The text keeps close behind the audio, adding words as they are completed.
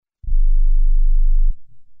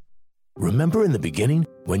Remember in the beginning,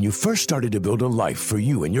 when you first started to build a life for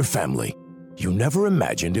you and your family, you never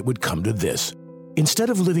imagined it would come to this.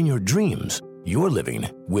 Instead of living your dreams, you're living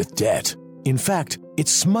with debt. In fact,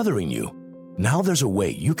 it's smothering you. Now there's a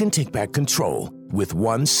way you can take back control with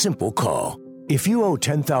one simple call. If you owe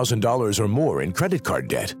 $10,000 or more in credit card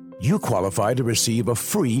debt, you qualify to receive a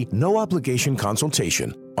free, no-obligation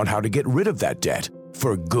consultation on how to get rid of that debt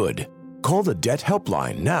for good. Call the Debt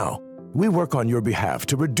Helpline now. We work on your behalf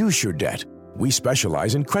to reduce your debt. We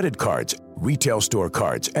specialize in credit cards, retail store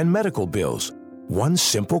cards, and medical bills. One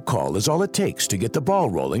simple call is all it takes to get the ball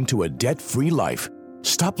rolling to a debt-free life.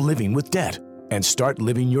 Stop living with debt and start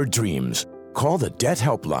living your dreams. Call the Debt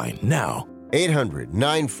Helpline now.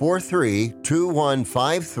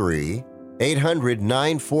 800-943-2153.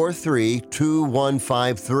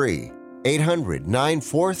 800-943-2153.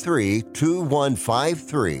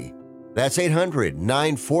 800-943-2153. That's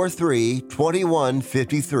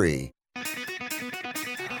 800-943-2153.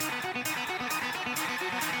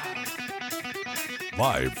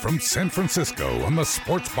 Live from San Francisco on the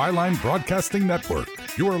Sports Byline Broadcasting Network,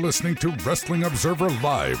 you are listening to Wrestling Observer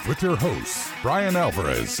Live with your hosts, Bryan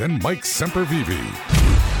Alvarez and Mike Sempervive.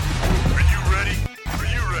 Are you ready? Are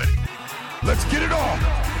you ready? Let's get it on!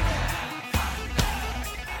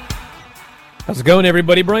 How's it going,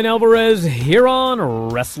 everybody? Bryan Alvarez here on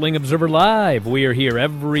Wrestling Observer Live. We are here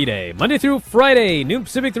every day, Monday through Friday, noon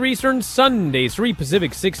Pacific, 3 Eastern, Sundays, 3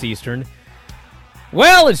 Pacific, 6 Eastern.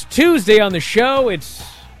 Well, it's Tuesday on the show. It's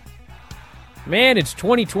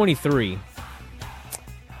 2023.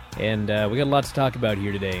 And we got a lot to talk about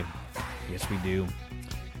here today. Yes, we do.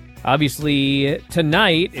 Obviously,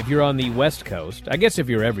 tonight, if you're on the West Coast, I guess if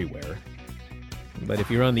you're everywhere, but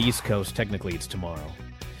if you're on the East Coast, technically it's tomorrow.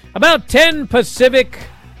 About 10 Pacific,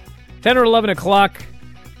 10 or 11 o'clock,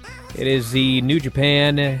 it is the New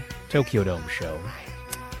Japan Tokyo Dome show.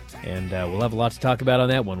 And we'll have a lot to talk about on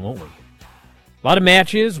that one, won't we? A lot of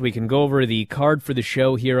matches. We can go over the card for the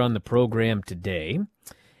show here on the program today.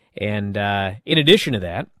 And in addition to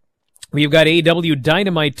that, we've got AEW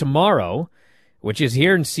Dynamite tomorrow, which is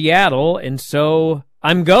here in Seattle, and so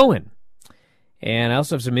I'm going. And I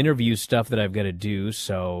also have some interview stuff that I've got to do,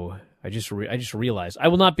 so I just realized I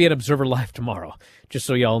will not be at Observer Live tomorrow, just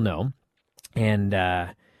so y'all know. And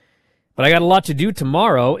but I got a lot to do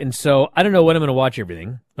tomorrow, and so I don't know when I'm going to watch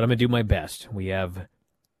everything, but I'm going to do my best. We have,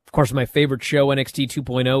 of course, my favorite show, NXT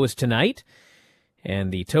 2.0, is tonight,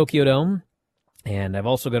 and the Tokyo Dome. And I've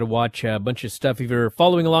also got to watch a bunch of stuff. If you're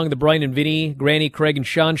following along the Bryan and Vinny, Granny, Craig, and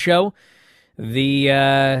Sean show, the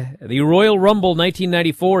Royal Rumble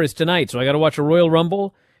 1994 is tonight, so I got to watch a Royal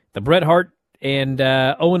Rumble, the Bret Hart and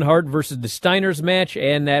Owen Hart versus the Steiners match,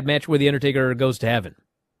 and that match where The Undertaker goes to heaven.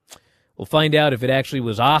 We'll find out if it actually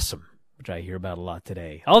was awesome, which I hear about a lot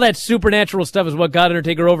today. All that supernatural stuff is what got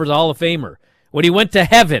Undertaker over as a Hall of Famer, when he went to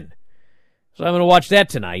heaven. So I'm going to watch that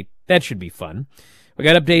tonight. That should be fun. We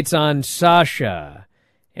got updates on Sasha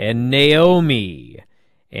and Naomi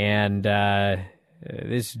and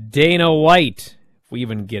this Dana White, if we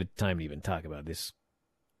even get time to even talk about this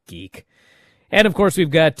geek. And, of course, we've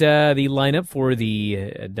got the lineup for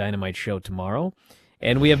the Dynamite show tomorrow.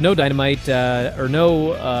 And we have no Dynamite or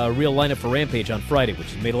no real lineup for Rampage on Friday,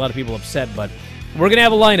 which has made a lot of people upset. But we're going to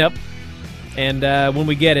have a lineup, and when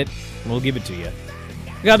we get it, we'll give it to you.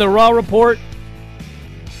 We got the Raw Report,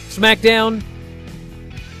 SmackDown,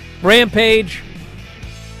 Rampage.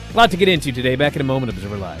 A lot to get into today. Back in a moment,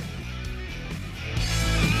 Observer Live.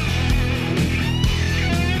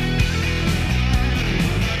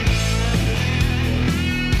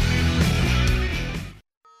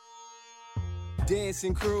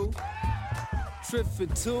 Dancing crew, trip for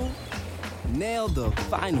two, nail the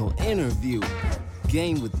final interview.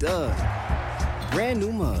 Game with Doug, brand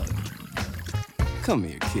new mug. Come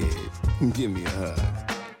here, kid, give me a hug.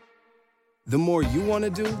 The more you want to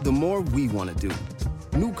do, the more we want to do.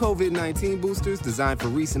 New COVID-19 boosters designed for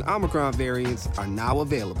recent Omicron variants are now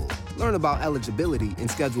available. Learn about eligibility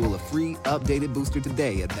and schedule a free updated booster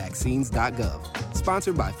today at vaccines.gov.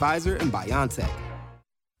 Sponsored by Pfizer and BioNTech.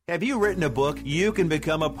 Have you written a book? You can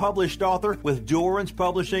become a published author with Dorrance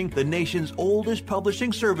Publishing, the nation's oldest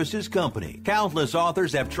publishing services company. Countless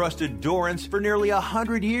authors have trusted Dorrance for nearly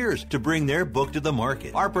 100 years to bring their book to the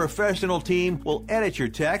market. Our professional team will edit your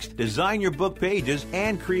text, design your book pages,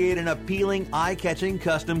 and create an appealing, eye-catching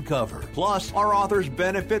custom cover. Plus, our authors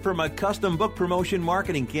benefit from a custom book promotion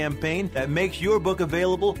marketing campaign that makes your book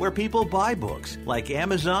available where people buy books, like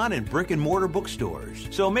Amazon and brick-and-mortar bookstores.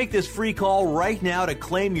 So make this free call right now to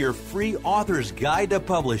claim your your free author's guide to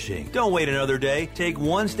publishing. Don't wait another day. Take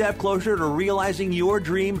one step closer to realizing your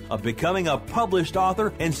dream of becoming a published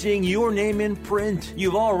author and seeing your name in print.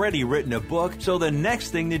 You've already written a book, so the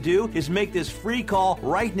next thing to do is make this free call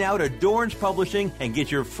right now to Dorrance Publishing and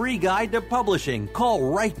get your free guide to publishing.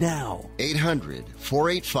 Call right now.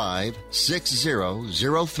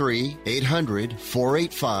 800-485-6003.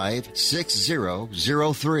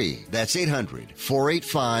 800-485-6003. That's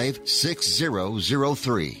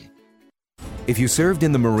 800-485-6003. If you served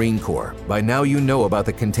in the Marine Corps, by now you know about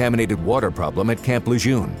the contaminated water problem at Camp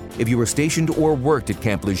Lejeune. If you were stationed or worked at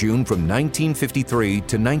Camp Lejeune from 1953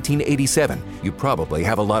 to 1987, you probably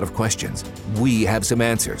have a lot of questions. We have some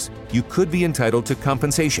answers. You could be entitled to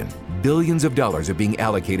compensation. Billions of dollars are being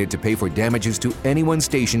allocated to pay for damages to anyone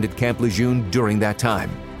stationed at Camp Lejeune during that time.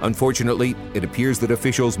 Unfortunately, it appears that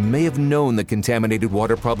officials may have known the contaminated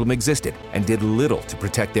water problem existed and did little to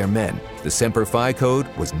protect their men. The Sempervive code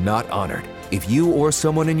was not honored. If you or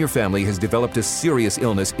someone in your family has developed a serious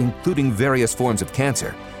illness, including various forms of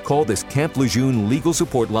cancer, call this Camp Lejeune legal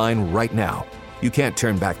support line right now. You can't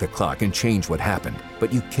turn back the clock and change what happened,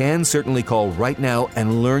 but you can certainly call right now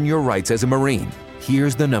and learn your rights as a Marine.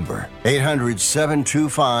 Here's the number.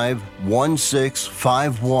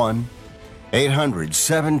 800-725-1651.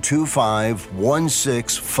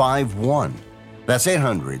 800-725-1651. That's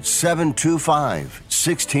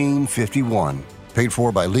 800-725-1651. Paid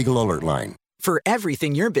for by Legal Alert Line. For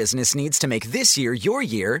everything your business needs to make this year your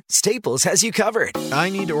year, Staples has you covered. I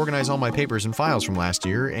need to organize all my papers and files from last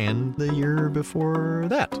year and the year before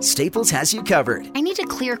that. Staples has you covered. I need to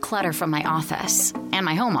clear clutter from my office, and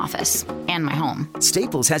my home office, and my home.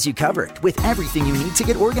 Staples has you covered with everything you need to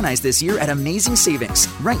get organized this year at amazing savings.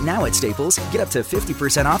 Right now at Staples, get up to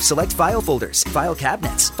 50% off select file folders, file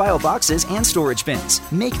cabinets, file boxes, and storage bins.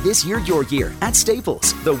 Make this year your year at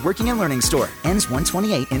Staples, the working and learning store. Ends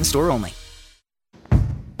 1/28 in-store only.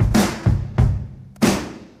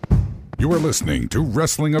 You are listening to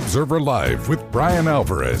Wrestling Observer Live with Bryan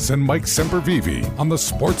Alvarez and Mike Sempervive on the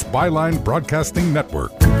Sports Byline Broadcasting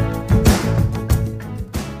Network. Back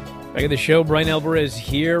at the show, Bryan Alvarez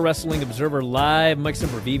here, Wrestling Observer Live. Mike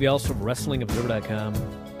Sempervive, also from WrestlingObserver.com.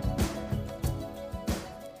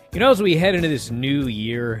 You know, as we head into this new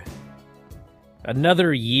year,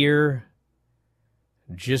 another year,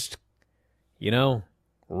 just,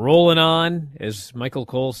 rolling on, as Michael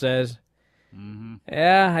Cole says. Mm-hmm.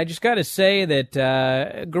 Yeah, I just got to say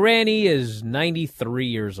that Granny is 93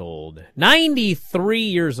 years old. 93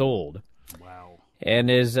 years old. Wow.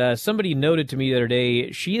 And as somebody noted to me the other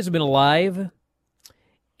day, she has been alive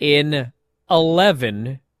in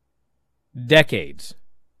 11 decades.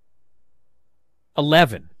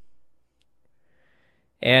 11.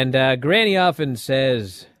 And Granny often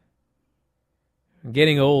says,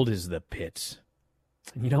 getting old is the pits.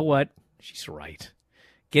 And you know what? She's right.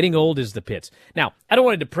 Getting old is the pits. Now, I don't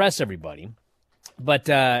want to depress everybody, but,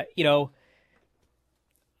 I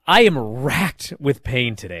am racked with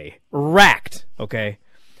pain today. Racked, okay?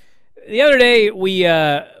 The other day,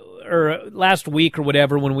 or last week or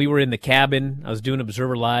whatever, when we were in the cabin, I was doing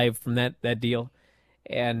Observer Live from that deal,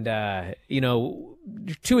 and,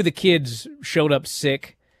 two of the kids showed up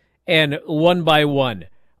sick, and one by one,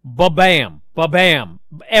 ba-bam, ba-bam,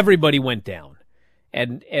 everybody went down.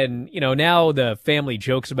 And now the family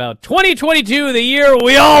jokes about 2022, the year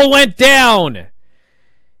we all went down.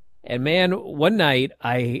 And man, one night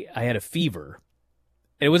I had a fever.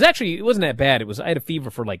 And it wasn't that bad. I had a fever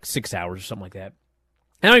for like 6 hours or something like that.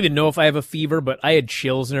 I don't even know if I have a fever, but I had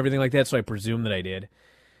chills and everything like that, so I presume that I did.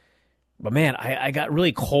 But man, I got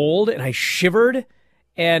really cold and I shivered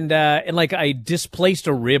and like I displaced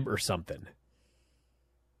a rib or something.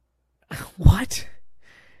 What?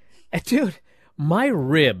 Dude. My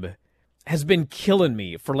rib has been killing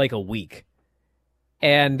me for like a week.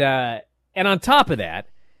 And on top of that,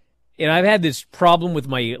 I've had this problem with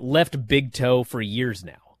my left big toe for years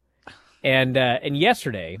now. And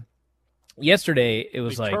yesterday it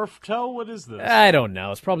was like turf toe. What is this? I don't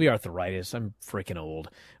know. It's probably arthritis. I'm freaking old.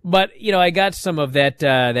 But I got some of that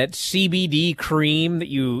CBD cream that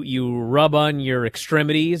you rub on your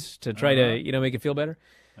extremities to try to make it feel better.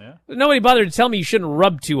 Yeah. Nobody bothered to tell me you shouldn't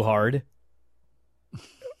rub too hard.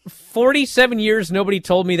 47 years, nobody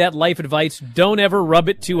told me that life advice. Don't ever rub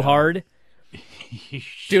it too hard.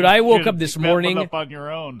 Dude, I woke up this morning. Up on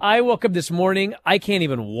your own. I woke up this morning. I can't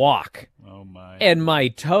even walk. Oh, my. And my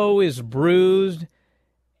toe is bruised.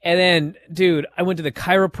 And then, dude, I went to the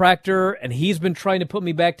chiropractor, and he's been trying to put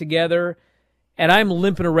me back together. And I'm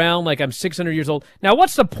limping around like I'm 600 years old. Now,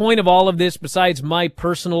 what's the point of all of this besides my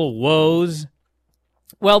personal woes?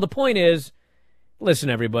 Well, the point is, listen,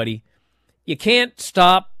 everybody, you can't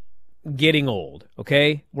stop getting old,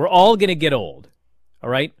 okay? We're all going to get old, all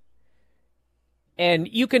right? And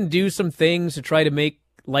you can do some things to try to make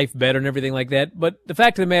life better and everything like that, but the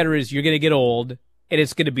fact of the matter is you're going to get old, and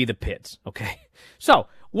it's going to be the pits, okay? So,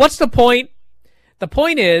 what's the point? The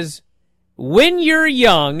point is, when you're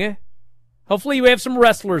young, hopefully you have some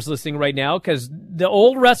wrestlers listening right now, because the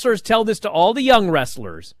old wrestlers tell this to all the young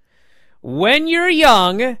wrestlers. When you're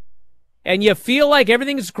young and you feel like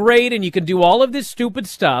everything's great and you can do all of this stupid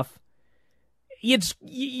stuff,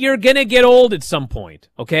 you're going to get old at some point,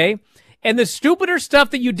 okay? And the stupider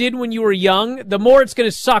stuff that you did when you were young, the more it's going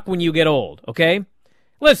to suck when you get old, okay?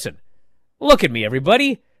 Listen, look at me,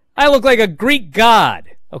 everybody. I look like a Greek god,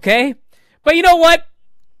 okay? But you know what?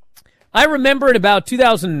 I remember in about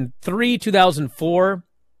 2003, 2004,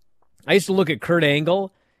 I used to look at Kurt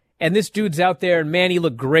Angle, and this dude's out there, and man, he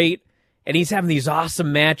looked great, and he's having these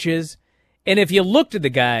awesome matches. And if you looked at the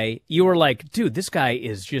guy, you were like, dude, this guy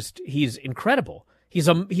is he's incredible. He's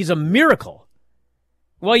a miracle.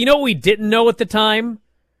 Well, you know what we didn't know at the time?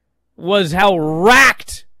 Was how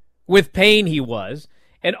racked with pain he was,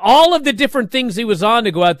 and all of the different things he was on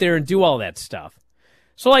to go out there and do all that stuff.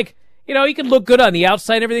 So, like, you know, you can look good on the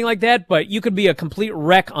outside and everything like that, but you could be a complete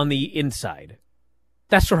wreck on the inside.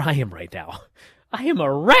 That's where I am right now. I am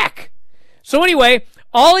a wreck. So anyway,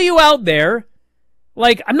 all of you out there,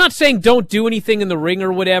 like, I'm not saying don't do anything in the ring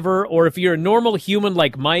or whatever, or if you're a normal human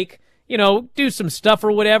like Mike, you know, do some stuff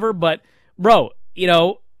or whatever, but, bro, you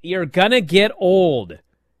know, you're gonna get old.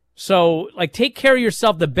 So, like, take care of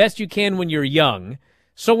yourself the best you can when you're young.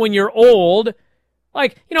 So when you're old,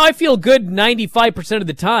 like, you know, I feel good 95% of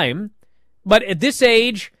the time. But at this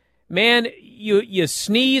age, man, you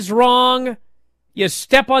sneeze wrong, you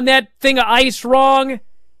step on that thing of ice wrong,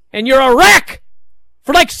 and you're a wreck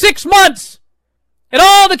for like 6 months. And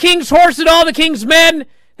all the king's horses and all the king's men,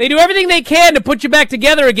 they do everything they can to put you back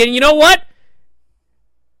together again. You know what?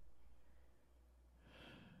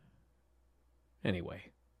 Anyway.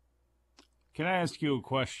 Can I ask you a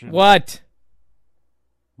question? What?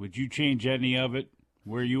 Would you change any of it?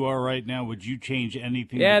 Where you are right now, would you change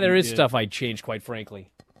anything? Yeah, there is stuff I'd change, quite frankly.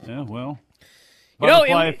 Yeah, well.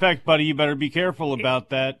 Butterfly effect, buddy. You better be careful about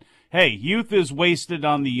that. Hey, youth is wasted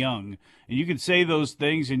on the young. And you can say those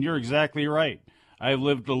things, and you're exactly right. I've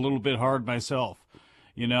lived a little bit hard myself.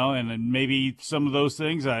 You know, and then maybe some of those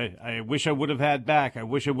things I wish I would have had back. I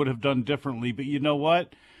wish I would have done differently. But you know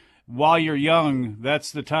what? While you're young,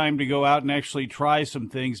 that's the time to go out and actually try some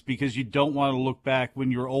things, because you don't want to look back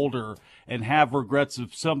when you're older and have regrets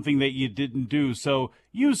of something that you didn't do. So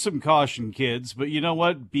use some caution, kids. But you know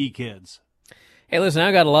what? Be kids. Hey, listen,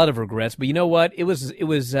 I got a lot of regrets, but you know what? It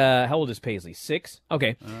was how old is Paisley? 6?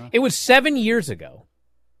 Okay. It was 7 years ago.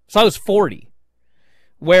 So I was 40,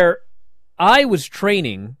 where I was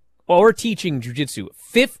training or teaching jiu-jitsu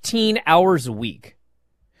 15 hours a week.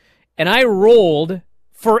 And I rolled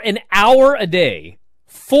for an hour a day,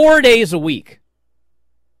 4 days a week.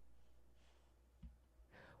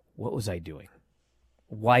 What was I doing?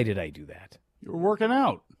 Why did I do that? You were working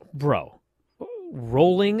out. Bro,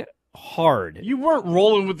 rolling hard. You weren't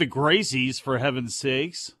rolling with the Gracies, for heaven's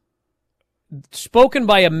sakes. Spoken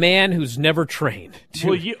by a man who's never trained.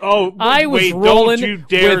 Dude, well, I was rolling.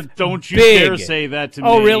 Don't you dare say that to me.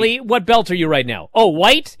 Oh, really? What belt are you right now? Oh,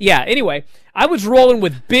 white? Yeah. Anyway, I was rolling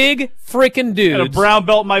with big freaking dudes. And a brown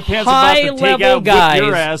belt in my pants about to take out guys, whip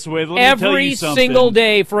your ass with. Let me every tell you something. single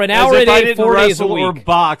day for an hour a day, 4 days a week. Or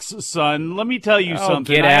box, son. Let me tell you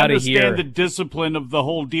something. Get out of here. I understand the discipline of the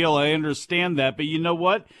whole deal. I understand that. But you know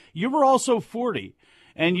what? You were also 40.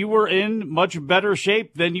 And you were in much better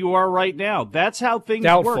shape than you are right now. That's how things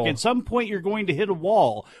work. At some point, you're going to hit a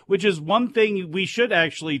wall, which is one thing we should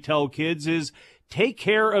actually tell kids is take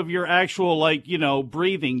care of your actual,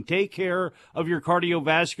 breathing. Take care of your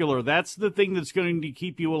cardiovascular. That's the thing that's going to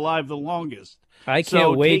keep you alive the longest. I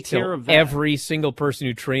can't wait till every single person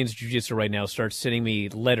who trains jiu-jitsu right now starts sending me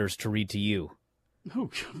letters to read to you. Oh,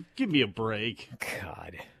 give me a break.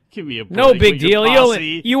 God. Give me a break. No big deal.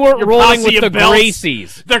 You weren't rolling with the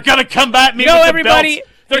Gracies. They're going to come at me with the belts.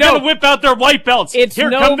 They're going to whip out their white belts. Here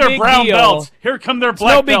come their brown belts. Here come their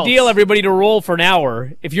black belts. It's no big deal, everybody, to roll for an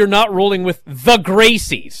hour if you're not rolling with the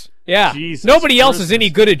Gracies. Yeah. Jesus Nobody else Christmas. is any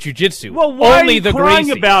good at jiu-jitsu. Well, why Only are you the crying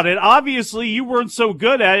Gracies. about it? Obviously, you weren't so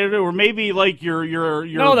good at it, or maybe like your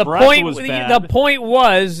breath was bad. The point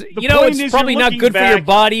was, it's probably not good for your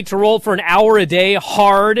body to roll for an hour a day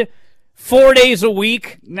hard 4 days a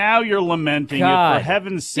week. Now you're lamenting God. it, for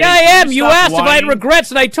heaven's sake. Yeah, I am. You asked whining? if I had regrets,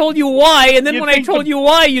 and I told you why, and then when I told you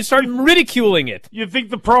why, you started ridiculing it. You think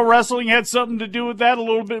the pro wrestling had something to do with that a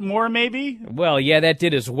little bit more, maybe? Well, yeah, that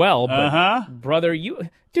did as well, but brother,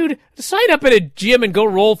 dude, sign up at a gym and go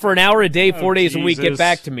roll for an hour a day, 4 days a week. Get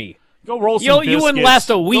back to me. Go roll some biscuits. You wouldn't last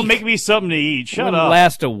a week. Go make me something to eat. Shut up. Wouldn't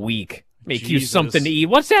last a week. Make you something to eat.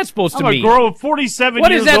 What's that supposed to mean? I'm a girl of 47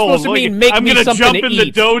 what years is that old. supposed to mean? Make I'm me gonna something to jump in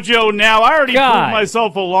eat. the dojo now. I already God. proved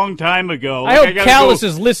myself a long time ago. I hope Callis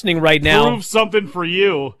is listening right now. Prove something for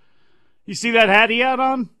you. You see that hat he had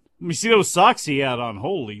on? Let me see those socks he had on.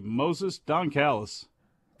 Holy Moses, Don Callis.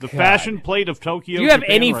 The fashion plate of Tokyo. Do you have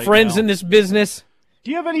Japan any right friends now. in this business?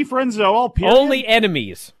 Do you have any friends at all? Period? Only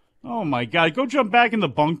enemies. Oh, my God. Go jump back in the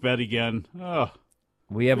bunk bed again. Ugh.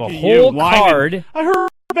 We have a whole card. I heard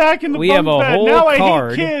back in the we bunk have a bed. whole Now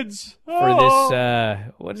card I hate kids. for this.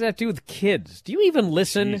 What does that do with kids? Do you even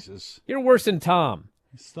listen? Jesus. You're worse than Tom.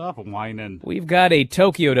 Stop whining. We've got a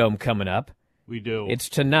Tokyo Dome coming up. We do. It's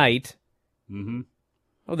tonight. Mm-hmm.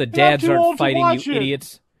 Oh, the dads aren't fighting, you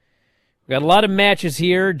idiots. We've got a lot of matches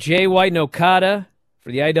here. Jay White and Okada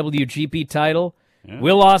for the IWGP title. Yeah.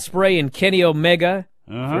 Will Ospreay and Kenny Omega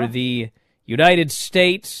for the United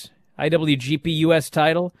States IWGP US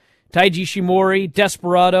title. Taiji Shimori,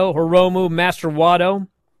 Desperado, Hiromu, Master Wato.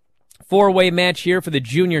 4-way match here for the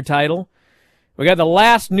junior title. We got the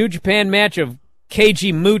last New Japan match of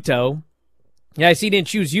Keiji Muto. Yeah, I see he didn't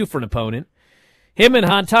choose you for an opponent. Him and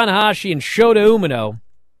Tanahashi and Shota Umino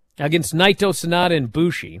against Naito, Sonata, and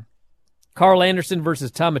Bushi. Carl Anderson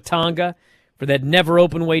versus Tama Tonga for that never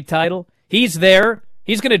open weight title. He's there.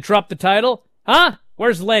 He's going to drop the title. Huh?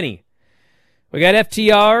 Where's Lenny? We got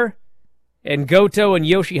FTR and Goto and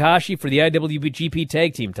Yoshihashi for the IWGP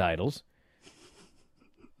Tag Team titles.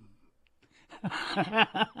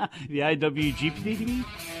 The IWGP?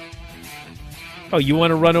 Oh, you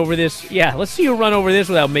want to run over this? Yeah, let's see you run over this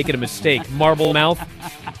without making a mistake, Marble Mouth.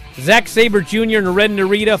 Zack Sabre Jr. and Ren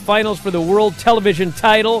Narita, finals for the World Television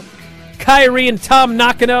title. Kairi and Tom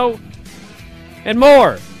Nakano. And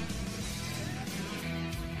more.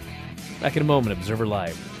 Back in a moment, Observer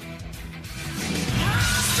Live.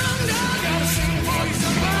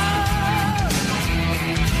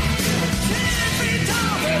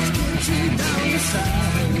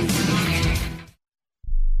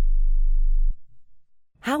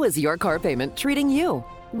 How is your car payment treating you?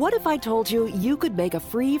 What if I told you you could make a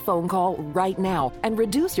free phone call right now and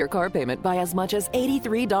reduce your car payment by as much as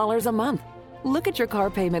 $83 a month? Look at your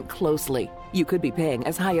car payment closely. You could be paying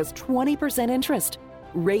as high as 20% interest.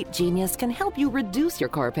 Rate Genius can help you reduce your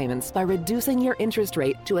car payments by reducing your interest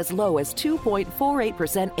rate to as low as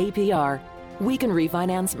 2.48% APR. We can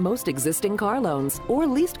refinance most existing car loans or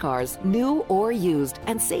leased cars, new or used,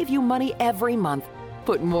 and save you money every month.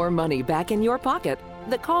 Put more money back in your pocket.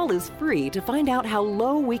 The call is free to find out how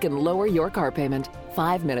low we can lower your car payment.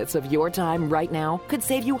 5 minutes of your time right now could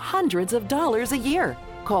save you hundreds of dollars a year.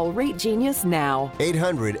 Call Rate Genius now.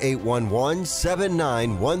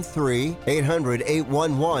 800-811-7913.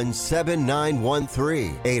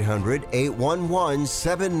 800-811-7913.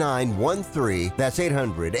 800-811-7913. That's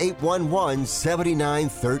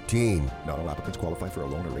 800-811-7913. Not all applicants qualify for a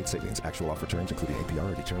loan or rate savings. Actual offer terms, including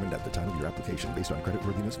APR, are determined at the time of your application based on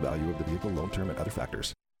creditworthiness, value of the vehicle, loan term, and other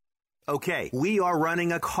factors. Okay, we are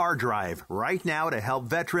running a car drive right now to help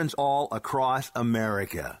veterans all across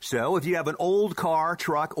America. So if you have an old car,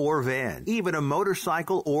 truck, or van, even a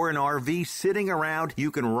motorcycle or an RV sitting around, you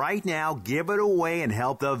can right now give it away and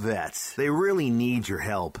help the vets. They really need your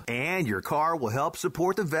help. And your car will help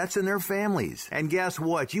support the vets and their families. And guess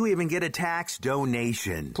what? You even get a tax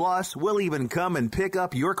donation. Plus, we'll even come and pick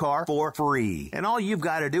up your car for free. And all you've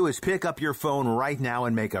got to do is pick up your phone right now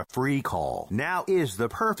and make a free call. Now is the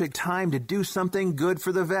perfect time to do something good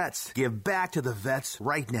for the vets. Give back to the vets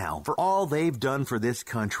right now for all they've done for this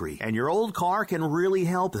country. And your old car can really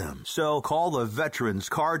help them. So call the Veterans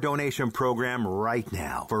Car Donation Program right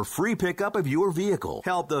now for free pickup of your vehicle.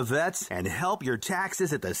 Help the vets and help your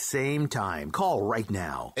taxes at the same time. Call right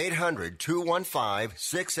now.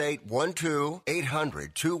 800-215-6812.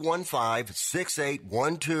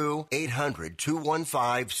 800-215-6812.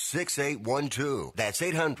 800-215-6812. That's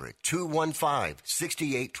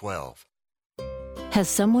 800-215-6812. Has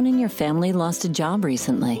someone in your family lost a job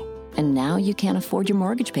recently, and now you can't afford your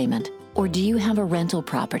mortgage payment? Or do you have a rental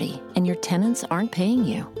property and your tenants aren't paying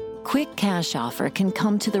you? Quick Cash Offer can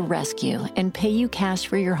come to the rescue and pay you cash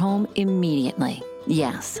for your home immediately.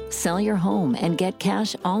 Yes, sell your home and get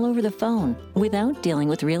cash all over the phone without dealing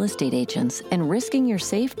with real estate agents and risking your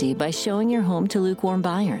safety by showing your home to lukewarm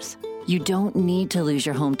buyers. You don't need to lose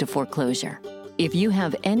your home to foreclosure. If you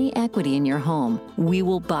have any equity in your home, we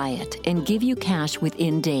will buy it and give you cash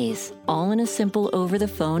within days, all in a simple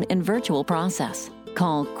over-the-phone and virtual process.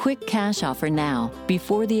 Call Quick Cash Offer now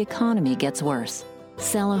before the economy gets worse.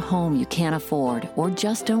 Sell a home you can't afford or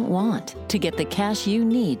just don't want to get the cash you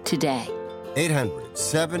need today.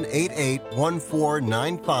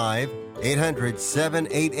 800-788-1495.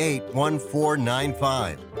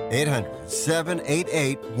 800-788-1495.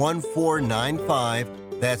 800-788-1495.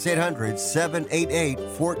 That's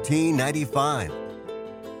 800-788-1495.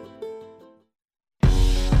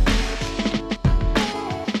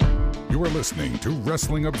 You are listening to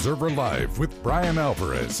Wrestling Observer Live with Bryan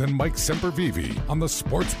Alvarez and Mike Sempervive on the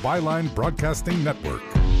Sports Byline Broadcasting Network.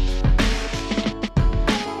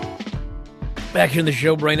 Back here in the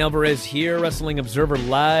show, Bryan Alvarez here, Wrestling Observer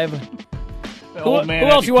Live. Who Man,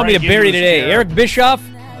 else you want me to bury today? chair. Eric Bischoff?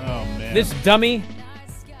 Oh, man. This dummy?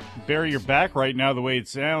 Bury your back right now the way it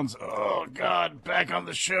sounds. Oh, God, back on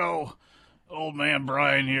the show. Old man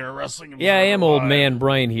Bryan here, Wrestling Observer Yeah, I am old Live. man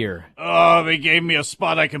Bryan here. Oh, they gave me a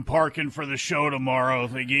spot I can park in for the show tomorrow.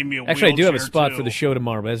 They gave me a Actually, I do have a wheelchair, spot too. for the show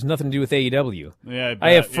tomorrow, but it has nothing to do with AEW. Yeah,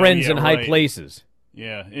 I have bet. friends Yeah, in high right. places.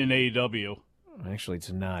 Yeah, in AEW. Actually,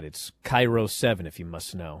 it's not. It's Cairo 7, if you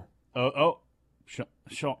must know.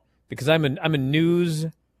 Sean. Because I'm a news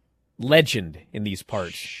legend in these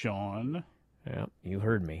parts. Sean. Yeah, you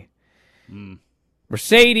heard me.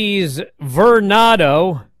 Mercedes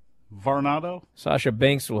Varnado. Sasha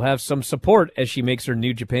Banks will have some support as she makes her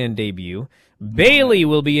New Japan debut. Bayley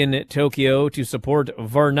will be in Tokyo to support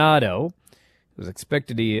Varnado, who is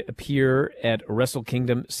expected to appear at Wrestle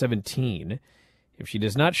Kingdom 17. If she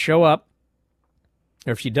does not show up,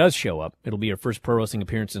 or if she does show up, it'll be her first pro wrestling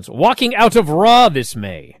appearance since walking out of Raw this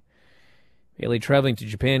May. Bayley traveling to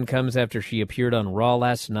Japan comes after she appeared on Raw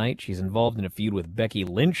last night. She's involved in a feud with Becky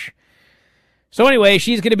Lynch. So anyway,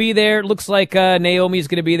 she's going to be there. Looks like Naomi's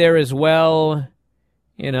going to be there as well.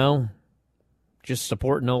 You know, just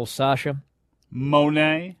supporting old Sasha.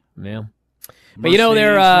 Monet. Yeah. But you know,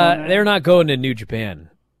 they're not going to New Japan.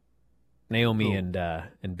 Naomi and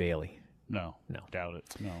Bayley. No, doubt it.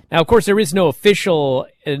 No. Now, of course, there is no official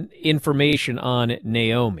information on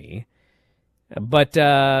Naomi, but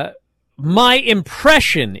my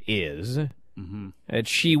impression is that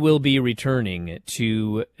she will be returning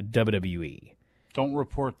to WWE. Don't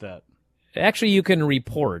report that. Actually, you can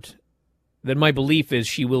report that my belief is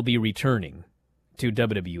she will be returning to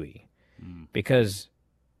WWE because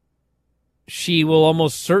she will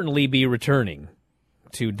almost certainly be returning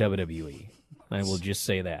to WWE. I will just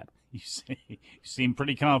say that. You seem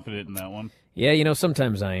pretty confident in that one. Yeah, you know,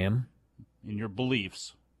 sometimes I am. In your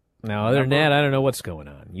beliefs. Now, other than that, I don't know what's going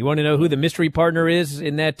on. You want to know who the mystery partner is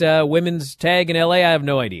in that women's tag in L.A.? I have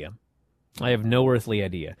no idea. I have no earthly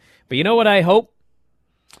idea. But you know what I hope?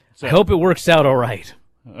 I hope it works out all right.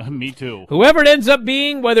 Me too. Whoever it ends up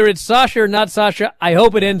being, whether it's Sasha or not Sasha, I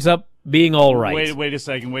hope it ends up being all right. Wait a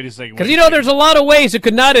second. Because, you know, there's a lot of ways it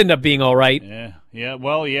could not end up being all right. Yeah.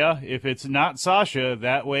 Well, yeah. If it's not Sasha,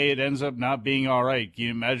 that way it ends up not being all right. Can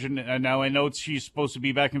you imagine? Now, I know she's supposed to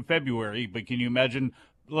be back in February, but can you imagine,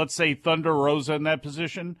 let's say, Thunder Rosa in that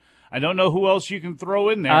position? I don't know who else you can throw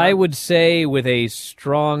in there. I would say with a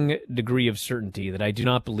strong degree of certainty that I do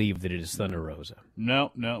not believe that it is Thunder Rosa.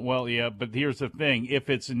 No. Well, yeah, but here's the thing. If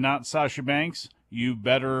it's not Sasha Banks, you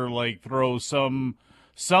better, throw something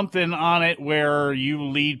on it where you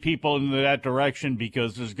lead people in that direction,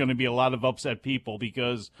 because there's going to be a lot of upset people,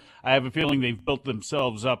 because I have a feeling they've built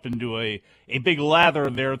themselves up into a big lather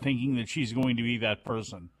there thinking that she's going to be that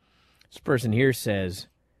person. This person here says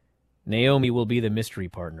Naomi will be the mystery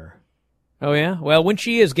partner. Oh, yeah? Well, when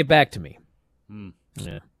she is, get back to me.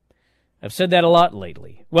 Yeah. I've said that a lot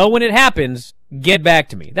lately. Well, when it happens, get back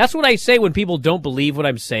to me. That's what I say when people don't believe what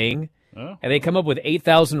I'm saying. And they come up with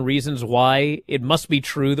 8,000 reasons why it must be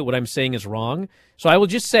true that what I'm saying is wrong. So I will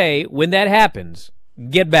just say, when that happens,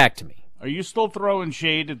 get back to me. Are you still throwing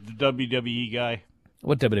shade at the WWE guy?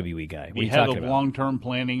 What WWE guy? What are The you head talking of about? long-term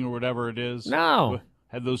planning or whatever it is? No.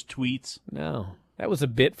 Had those tweets? No. That was a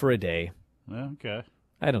bit for a day. Okay.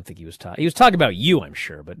 I don't think he was talking. He was talking about you, I'm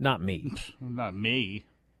sure, but not me. Not me.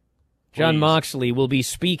 John Please. Moxley will be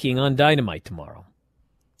speaking on Dynamite tomorrow.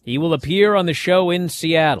 He will appear on the show in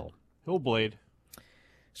Seattle. Hillblade.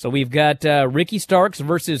 So we've got Ricky Starks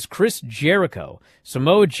versus Chris Jericho.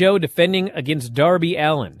 Samoa Joe defending against Darby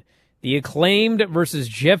Allin. The Acclaimed versus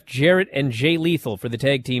Jeff Jarrett and Jay Lethal for the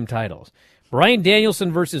tag team titles. Bryan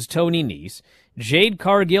Danielson versus Tony Nese. Jade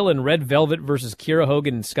Cargill and Red Velvet versus Kiera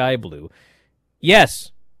Hogan and Sky Blue. Yes,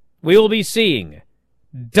 we will be seeing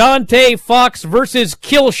Dante Fox versus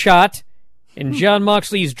Killshot in John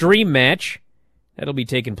Moxley's dream match. That'll be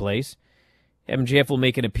taking place. MJF will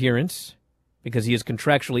make an appearance because he is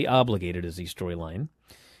contractually obligated as the storyline.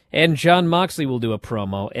 And Jon Moxley will do a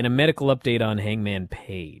promo and a medical update on Hangman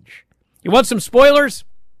Page. You want some spoilers?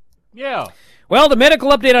 Yeah. Well, the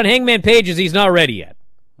medical update on Hangman Page is he's not ready yet.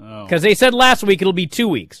 Because they said last week it'll be 2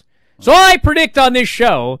 weeks. So I predict on this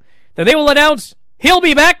show that they will announce he'll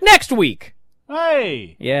be back next week.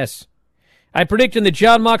 Hey. Yes. I predict in the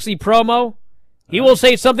Jon Moxley promo, he will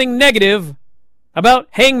say something negative about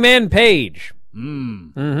Hangman Page.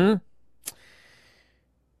 Mm-hmm.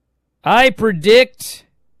 I predict...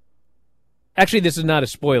 Actually, this is not a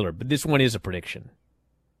spoiler, but this one is a prediction.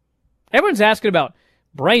 Everyone's asking about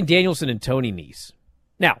Bryan Danielson and Tony Nese.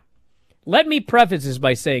 Now, let me preface this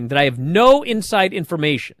by saying that I have no inside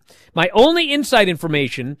information. My only inside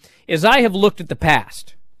information is I have looked at the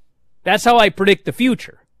past. That's how I predict the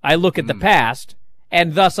future. I look at the past,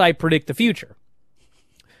 and thus I predict the future.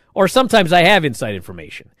 Or sometimes I have inside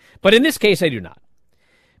information. But in this case, I do not.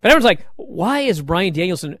 But everyone's like, why is Bryan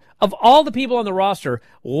Danielson, of all the people on the roster,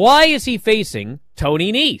 why is he facing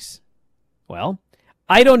Tony Nese? Well,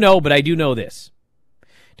 I don't know, but I do know this.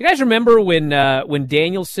 Do you guys remember when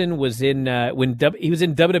Danielson was in he was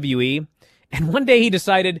in WWE, and one day he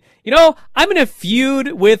decided, I'm going to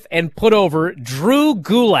feud with and put over Drew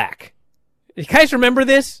Gulak. You guys remember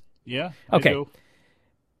this? Yeah. Okay. I do.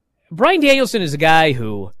 Bryan Danielson is a guy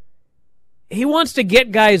who he wants to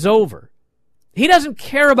get guys over. He doesn't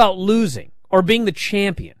care about losing or being the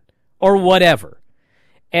champion or whatever.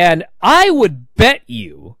 And I would bet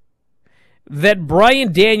you that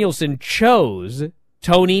Bryan Danielson chose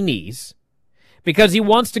Tony Nese because he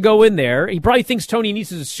wants to go in there. He probably thinks Tony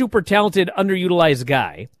Nese is a super talented, underutilized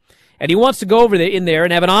guy. And he wants to go over there in there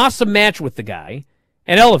and have an awesome match with the guy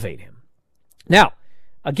and elevate him. Now,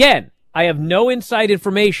 again, I have no inside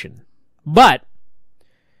information, but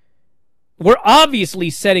we're obviously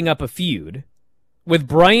setting up a feud with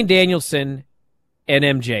Bryan Danielson and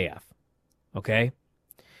MJF. Okay?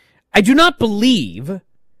 I do not believe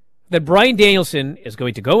that Bryan Danielson is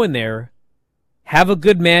going to go in there, have a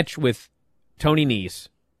good match with Tony Nese,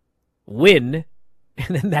 win,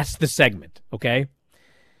 and then that's the segment. Okay?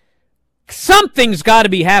 Something's got to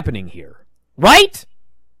be happening here. Right?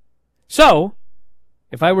 So,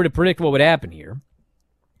 if I were to predict what would happen here,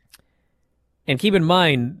 and keep in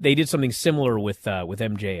mind they did something similar with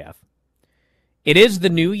MJF. It is the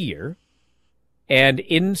new year, and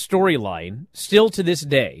in storyline, still to this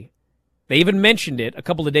day, they even mentioned it a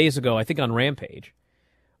couple of days ago, I think on Rampage,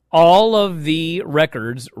 all of the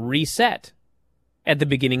records reset at the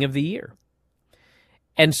beginning of the year.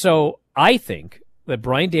 And so I think that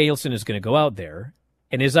Bryan Danielson is going to go out there,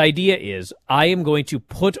 and his idea is, I am going to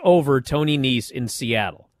put over Tony Nese in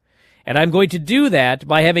Seattle. And I'm going to do that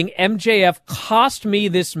by having MJF cost me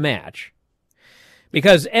this match.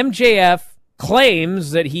 Because MJF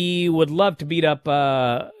claims that he would love to beat up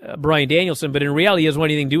Bryan Danielson, but in reality he doesn't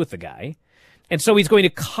want anything to do with the guy. And so he's going to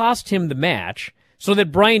cost him the match so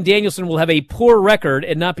that Bryan Danielson will have a poor record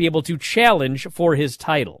and not be able to challenge for his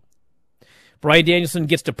title. Bryan Danielson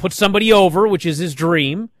gets to put somebody over, which is his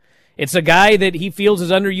dream. It's a guy that he feels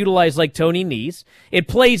is underutilized like Tony Nese. It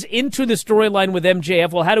plays into the storyline with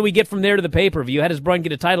MJF. Well, how do we get from there to the pay-per-view? How does Bryan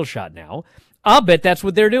get a title shot now? I'll bet that's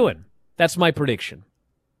what they're doing. That's my prediction.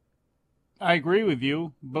 I agree with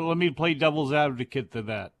you, but let me play devil's advocate to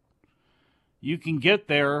that. You can get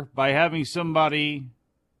there by having somebody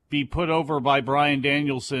be put over by Bryan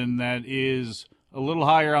Danielson that is a little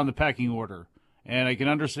higher on the pecking order. And I can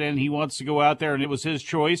understand he wants to go out there, and it was his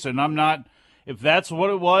choice, and I'm not... If that's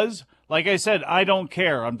what it was, like I said, I don't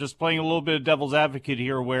care. I'm just playing a little bit of devil's advocate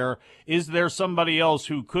here where is there somebody else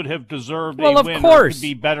who could have deserved a win of course. Or could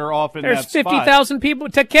be better off in There's that spot? There's 50,000 people.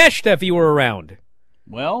 Takeshita if you were around.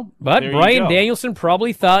 Well, but there Bryan you go. Danielson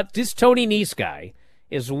probably thought this Tony Nese guy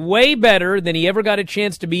is way better than he ever got a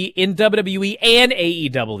chance to be in WWE and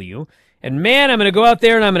AEW. And man, I'm going to go out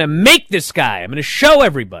there and I'm going to make this guy. I'm going to show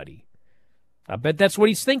everybody. I bet that's what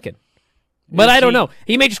he's thinking. But I don't know.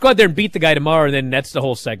 He may just go out there and beat the guy tomorrow, and then that's the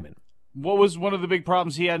whole segment. What was one of the big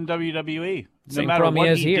problems he had in WWE? Same no matter problem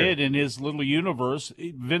what he he has here. did in his little universe,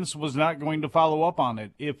 Vince was not going to follow up on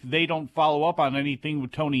it. If they don't follow up on anything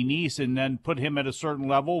with Tony Nese and then put him at a certain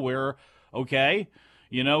level where, okay,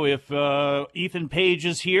 if Ethan Page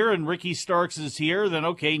is here and Ricky Starks is here, then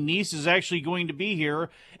okay, Nese is actually going to be here,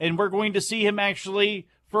 and we're going to see him actually,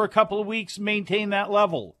 for a couple of weeks, maintain that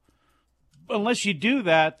level. Unless you do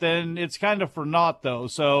that, then it's kind of for naught, though.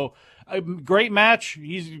 So, great match.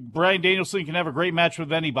 Bryan Danielson can have a great match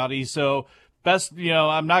with anybody. So, best,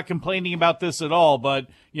 I'm not complaining about this at all. But,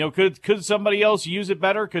 could somebody else use it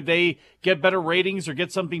better? Could they get better ratings or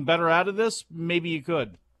get something better out of this? Maybe you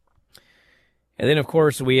could. And then, of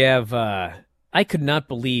course, we have, I could not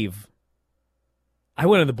believe I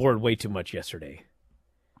went on the board way too much yesterday.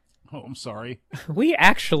 Oh, I'm sorry. We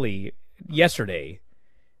actually, yesterday,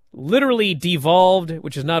 literally devolved,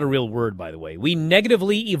 which is not a real word, by the way. We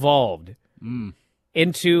negatively evolved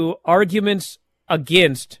into arguments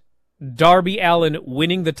against Darby Allin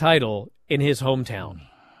winning the title in his hometown.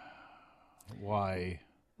 Why?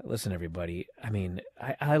 Listen, everybody. I mean,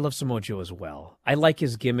 I love Samoa Joe as well. I like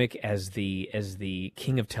his gimmick as the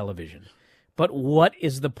king of television. But what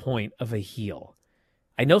is the point of a heel?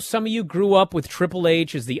 I know some of you grew up with Triple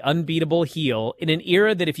H as the unbeatable heel in an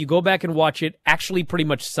era that, if you go back and watch it, actually pretty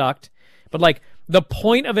much sucked. But, like, the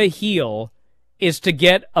point of a heel is to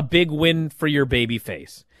get a big win for your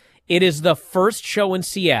babyface. It is the first show in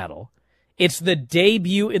Seattle. It's the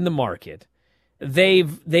debut in the market.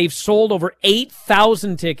 They've sold over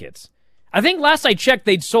 8,000 tickets. I think last I checked,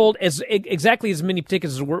 they'd sold exactly as many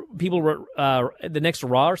tickets as people were the next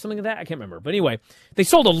Raw or something like that. I can't remember. But anyway, they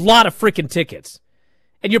sold a lot of freaking tickets.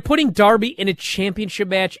 And you're putting Darby in a championship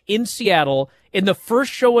match in Seattle in the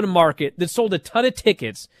first show in a market that sold a ton of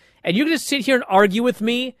tickets. And you're going to sit here and argue with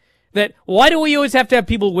me that why do we always have to have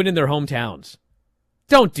people win in their hometowns?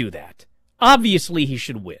 Don't do that. Obviously, he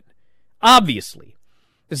should win. Obviously.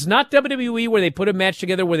 This is not WWE where they put a match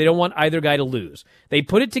together where they don't want either guy to lose. They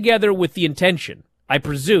put it together with the intention, I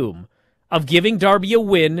presume, of giving Darby a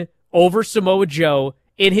win over Samoa Joe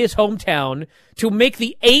in his hometown to make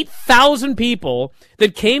the 8,000 people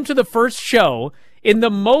that came to the first show in the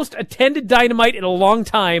most attended Dynamite in a long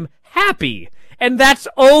time happy. And that's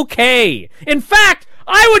okay. In fact,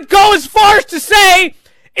 I would go as far as to say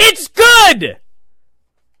it's good.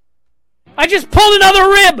 I just pulled another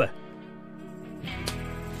rib.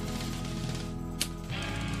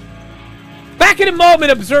 Back in a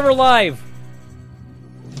moment, Observer Live.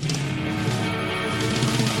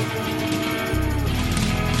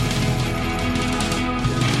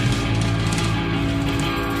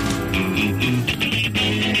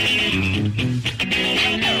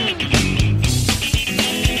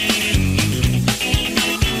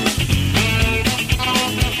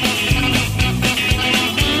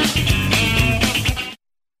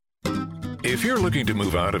 If you're looking to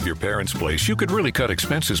move out of your parents' place, you could really cut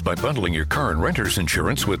expenses by bundling your car and renter's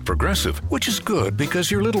insurance with Progressive, which is good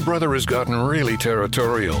because your little brother has gotten really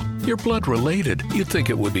territorial. You're blood related. You'd think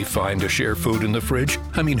it would be fine to share food in the fridge.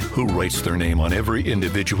 I mean, who writes their name on every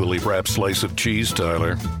individually wrapped slice of cheese,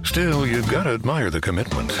 Tyler? Still, you've got to admire the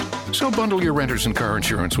commitment. So bundle your renter's and car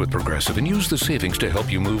insurance with Progressive and use the savings to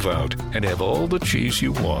help you move out and have all the cheese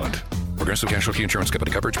you want. Progressive Casualty Insurance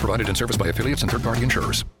Company coverage provided and serviced by affiliates and third-party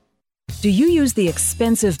insurers. Do you use the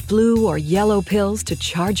expensive blue or yellow pills to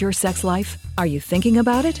charge your sex life? Are you thinking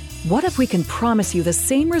about it? What if we can promise you the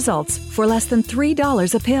same results for less than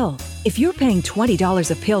 $3 a pill? If you're paying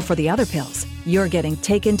 $20 a pill for the other pills, you're getting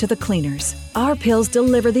taken to the cleaners. Our pills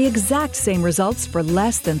deliver the exact same results for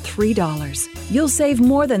less than $3. You'll save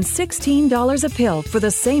more than $16 a pill for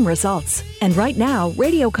the same results. And right now,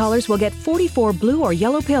 radio callers will get 44 blue or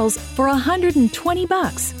yellow pills for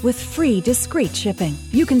 $120 with free discreet shipping.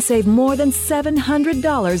 You can save more than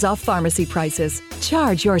 $700 off pharmacy prices.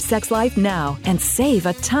 Charge your sex life now and save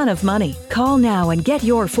a ton of money. Call now and get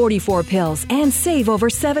your 44 pills and save over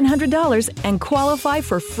 $700 and qualify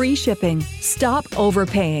for free shipping. Stop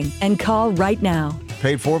overpaying and call right now.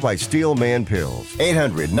 Paid for by Steel Man Pills.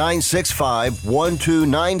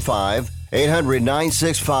 800-965-1295.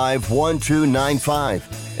 800-965-1295.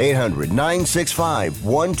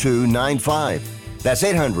 800-965-1295. That's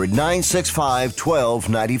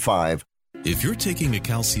 800-965-1295. If you're taking a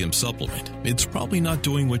calcium supplement, it's probably not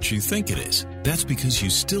doing what you think it is. That's because you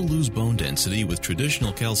still lose bone density with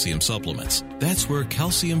traditional calcium supplements. That's where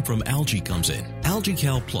calcium from algae comes in.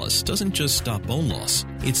 AlgaeCal Plus doesn't just stop bone loss.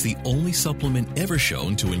 It's the only supplement ever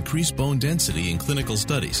shown to increase bone density in clinical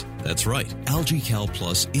studies. That's right. AlgaeCal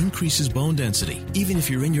Plus increases bone density, even if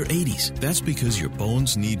you're in your 80s. That's because your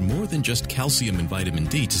bones need more than just calcium and vitamin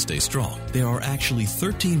D to stay strong. There are actually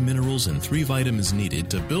 13 minerals and 3 vitamins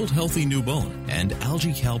needed to build healthy new bone. And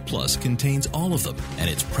AlgaeCal Plus contains all of them, and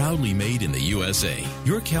it's proudly made in the USA.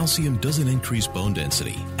 Your calcium doesn't increase bone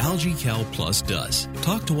density. AlgaeCal Plus does.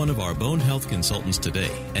 Talk to one of our bone health consultants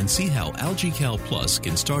today and see how AlgaeCal Plus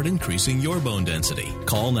can start increasing your bone density.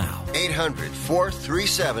 Call now.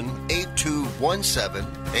 800-437-8217.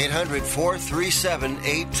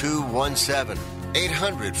 800-437-8217.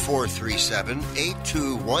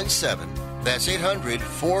 800-437-8217. That's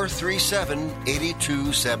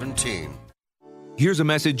 800-437-8217. Here's a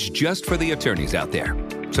message just for the attorneys out there.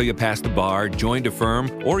 So you passed the bar, joined a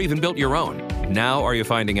firm, or even built your own. Now are you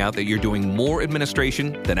finding out that you're doing more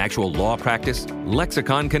administration than actual law practice?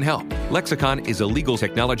 Lexicon can help. Lexicon is a legal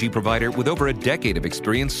technology provider with over a decade of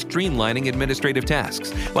experience streamlining administrative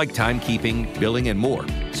tasks like timekeeping, billing, and more,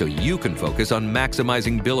 so you can focus on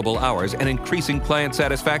maximizing billable hours and increasing client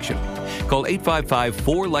satisfaction. Call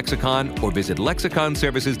 855-4-LEXICON or visit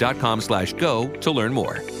lexiconservices.com/go to learn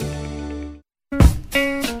more.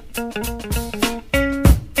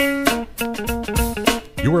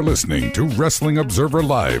 You are listening to Wrestling Observer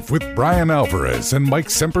Live with Bryan Alvarez and Mike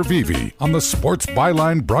Sempervive on the Sports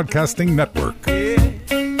Byline Broadcasting Network.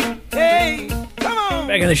 Hey, come on!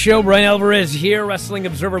 Back on the show, Bryan Alvarez here, Wrestling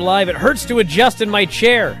Observer Live. It hurts to adjust in my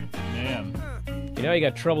chair. Man. You know you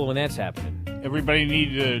got trouble when that's happening. Everybody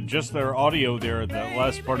needed to adjust their audio there at the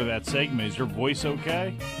last part of that segment. Is your voice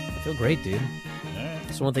okay? I feel great, dude.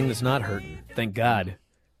 It's the one thing that's not hurting. Thank God.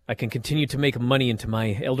 I can continue to make money into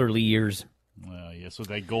my elderly years. Yes, with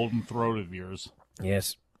that golden throat of yours.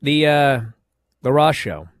 Yes. The Raw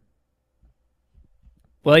show.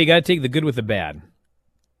 Well, you got to take the good with the bad.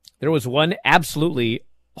 There was one absolutely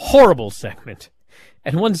horrible segment.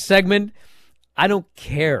 And one segment, I don't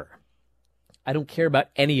care. I don't care about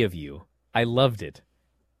any of you. I loved it.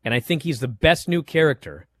 And I think he's the best new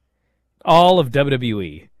character. All of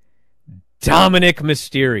WWE. Dominic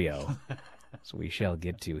Mysterio. So we shall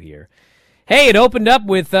get to here. Hey, it opened up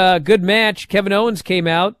with a good match. Kevin Owens came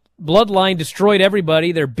out. Bloodline destroyed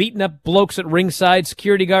everybody. They're beating up blokes at ringside.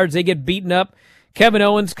 Security guards, they get beaten up. Kevin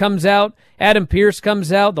Owens comes out. Adam Pearce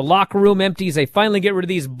comes out. The locker room empties. They finally get rid of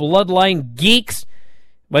these Bloodline geeks.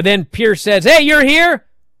 But then Pearce says, hey, you're here?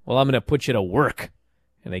 Well, I'm going to put you to work.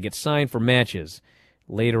 And they get signed for matches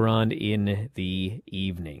later on in the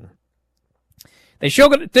evening. They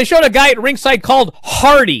showed a guy at ringside called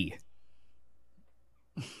Hardy.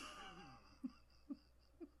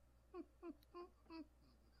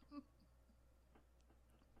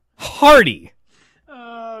 Hardy.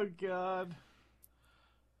 Oh, God.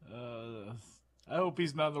 I hope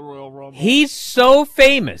he's not in the Royal Rumble. He's so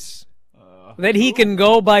famous that he can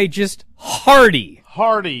go by just Hardy.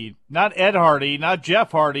 Hardy. Not Ed Hardy, not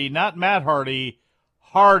Jeff Hardy, not Matt Hardy.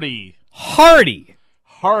 Hardy. Hardy.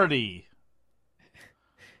 Hardy.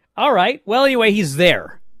 All right. Well, anyway, he's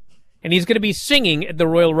there. And he's going to be singing at the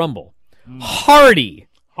Royal Rumble. Hardy.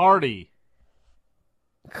 Hardy.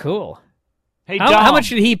 Cool. Hey, Dom. How much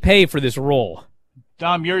did he pay for this role?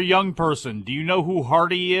 Dom, you're a young person. Do you know who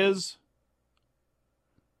Hardy is?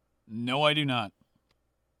 No, I do not.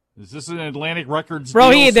 Is this an Atlantic Records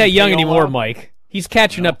Bro, deal he ain't that since young AOL? anymore, Mike. He's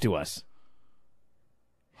catching up to us.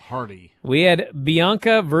 Hardy. We had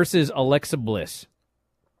Bianca versus Alexa Bliss.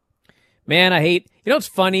 Man, I hate... You know what's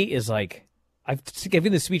funny is, like, I've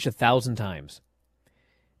given this speech 1,000 times.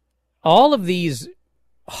 All of these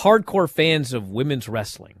hardcore fans of women's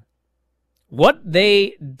wrestling, what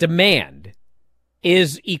they demand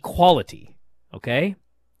is equality, okay?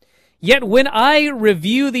 Yet when I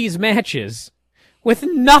review these matches with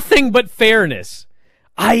nothing but fairness,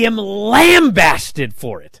 I am lambasted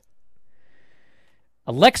for it.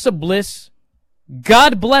 Alexa Bliss,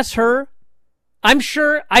 God bless her. I'm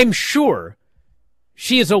sure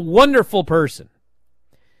she is a wonderful person.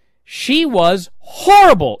 She was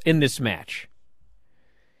horrible in this match.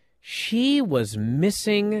 She was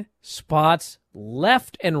missing spots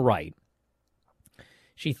left and right.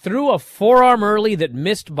 She threw a forearm early that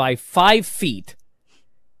missed by 5 feet,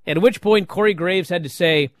 at which point Corey Graves had to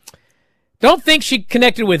say, don't think she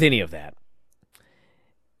connected with any of that.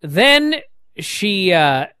 Then she's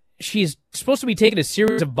supposed to be taking a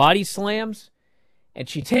series of body slams, and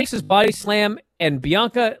she takes this body slam, and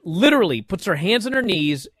Bianca literally puts her hands on her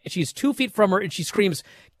knees, and she's 2 feet from her, and she screams,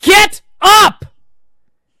 "Get up!"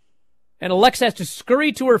 And Alexa has to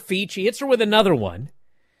scurry to her feet. She hits her with another one.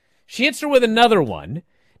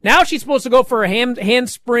 Now she's supposed to go for a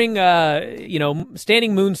handspring,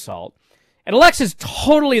 standing moonsault. And Alexa's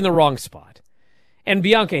totally in the wrong spot. And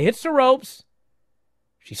Bianca hits the ropes.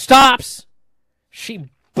 She stops.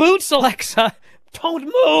 She boots Alexa.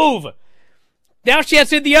 Don't move. Now she has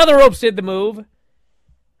to hit the other ropes to hit the move.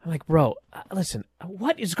 I'm like, bro, listen,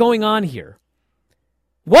 what is going on here?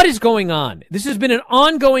 What is going on? This has been an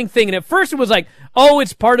ongoing thing. And at first it was like, oh,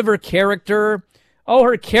 it's part of her character. Oh,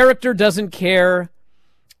 her character doesn't care.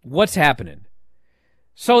 What's happening?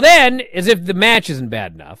 So then, as if the match isn't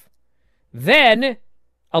bad enough, then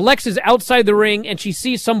Alexa's outside the ring and she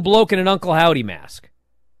sees some bloke in an Uncle Howdy mask.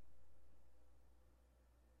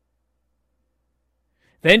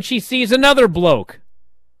 Then she sees another bloke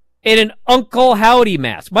in an Uncle Howdy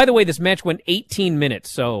mask. By the way, this match went 18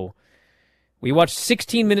 minutes, so we watched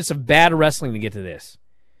 16 minutes of bad wrestling to get to this.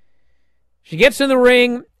 She gets in the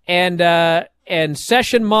ring, and and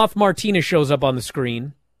Session Moth Martina shows up on the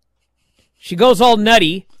screen. She goes all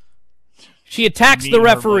nutty. She attacks the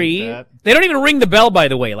referee. Like they don't even ring the bell, by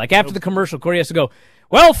the way. Like, after the commercial, Corey has to go,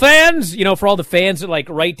 well, fans, for all the fans that, like,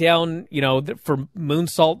 write down, for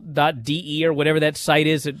moonsalt.de or whatever that site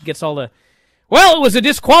is, it gets all the, well, it was a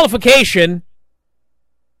disqualification.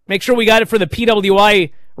 Make sure we got it for the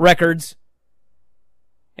PWI records.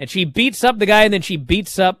 And she beats up the guy, and then she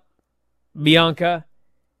beats up Bianca.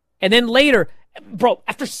 And then later, bro,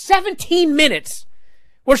 after 17 minutes,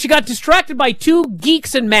 where she got distracted by two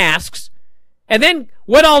geeks in masks, and then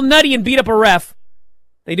went all nutty and beat up a ref,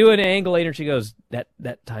 they do an angle later, and she goes,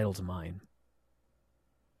 that title's mine.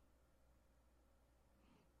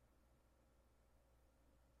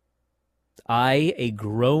 A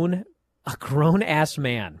grown-ass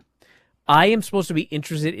man, I am supposed to be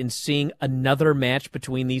interested in seeing another match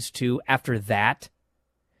between these two after that.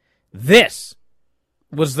 This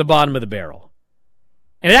was the bottom of the barrel.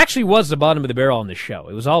 And it actually was the bottom of the barrel on the show.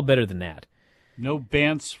 It was all better than that. No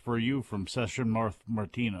bants for you from Session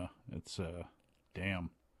Martina. It's, damn.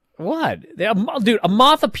 What? Dude, a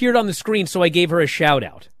moth appeared on the screen, so I gave her a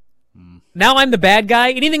shout-out. Now I'm the bad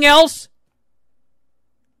guy? Anything else?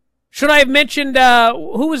 Should I have mentioned,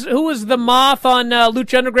 who was the moth on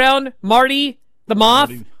Lucha Underground? Marty, the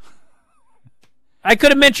moth? I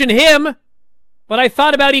could have mentioned him, but I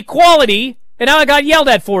thought about equality, and now I got yelled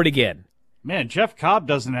at for it again. Man, Jeff Cobb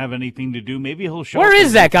doesn't have anything to do. Maybe he'll show Where up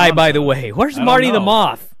is that guy, by the way? Where's Marty the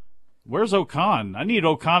Moth? Where's Okan? I need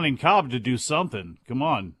Okan and Cobb to do something. Come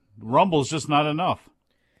on. Rumble's just not enough.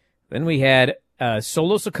 Then we had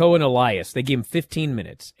Solo Sikoa and Elias. They gave him 15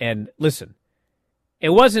 minutes. And listen, it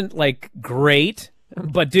wasn't, like, great.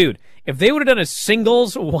 But, dude, if they would have done a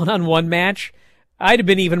singles one-on-one match, I'd have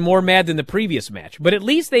been even more mad than the previous match. But at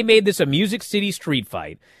least they made this a Music City street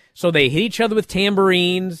fight. So they hit each other with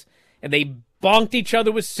tambourines, and they bonked each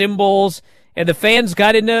other with cymbals, and the fans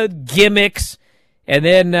got into gimmicks. And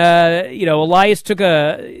then, Elias took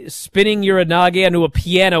a spinning Uranage onto a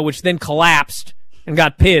piano, which then collapsed and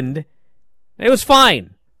got pinned. It was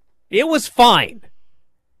fine. It was fine.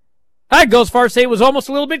 I'd go as far as say it was almost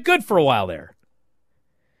a little bit good for a while there.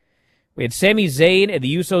 We had Sami Zayn and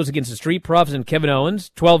the Usos against the Street Profits and Kevin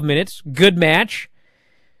Owens. 12 minutes. Good match.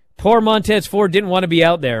 Poor Montez Ford didn't want to be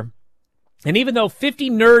out there. And even though 50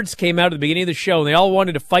 nerds came out at the beginning of the show and they all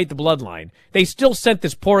wanted to fight the bloodline, they still sent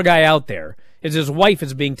this poor guy out there as his wife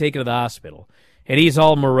is being taken to the hospital. And he's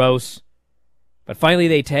all morose. But finally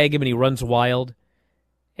they tag him and he runs wild.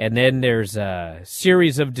 And then there's a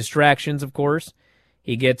series of distractions, of course.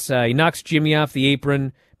 He knocks Jimmy off the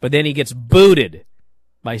apron, but then he gets booted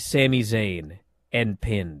by Sami Zayn and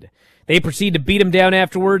pinned. They proceed to beat him down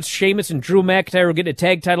afterwards. Sheamus and Drew McIntyre will get a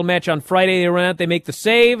tag title match on Friday. They run out, they make the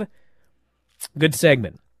save. Good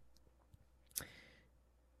segment.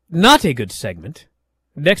 Not a good segment.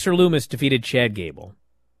 Dexter Lumis defeated Chad Gable.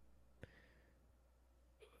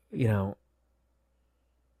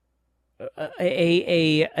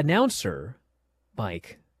 A announcer,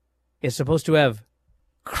 Mike, is supposed to have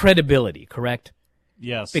credibility, correct?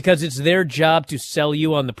 Yes. Because it's their job to sell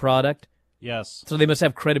you on the product? Yes. So they must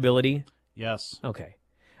have credibility? Yes. Okay.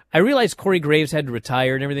 I realized Corey Graves had to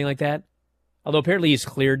retire and everything like that, although apparently he's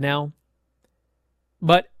cleared now.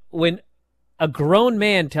 But when a grown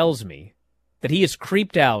man tells me that he is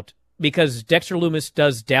creeped out because Dexter Lumis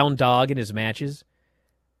does down dog in his matches,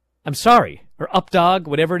 I'm sorry, or up dog,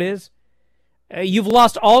 whatever it is, you've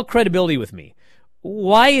lost all credibility with me.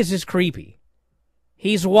 Why is this creepy?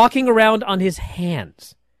 He's walking around on his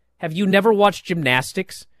hands. Have you never watched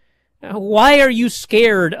gymnastics? Why are you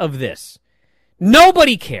scared of this?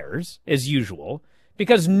 Nobody cares, as usual,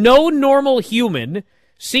 because no normal human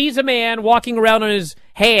sees a man walking around on his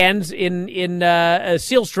hands in a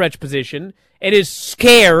seal stretch position and is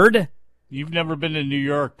scared. You've never been to New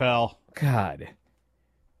York, pal. God.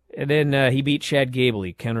 And then he beat Chad Gable.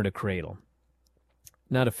 He countered a cradle.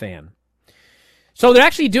 Not a fan. So they're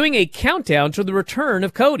actually doing a countdown to the return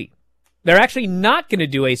of Cody. They're actually not going to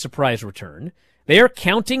do a surprise return. They are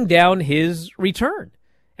counting down his return.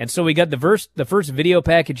 And so we got the first video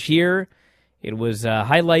package here. It was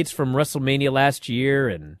highlights from WrestleMania last year,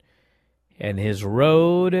 and his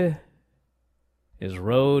road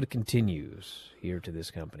continues here to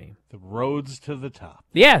this company. The roads to the top.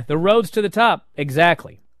 Yeah, the roads to the top.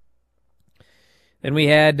 Exactly. Then we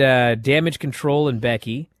had Damage Control and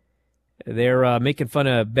Becky. They're making fun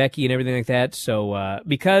of Becky and everything like that. So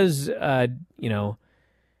because, I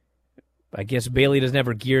guess Bayley doesn't have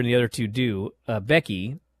her gear and the other two do,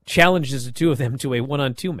 Becky challenges the two of them to a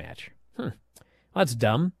 1-on-2 match. Well, that's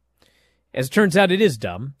dumb. As it turns out, it is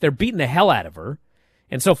dumb. They're beating the hell out of her.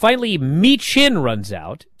 And so finally, Mi Chin runs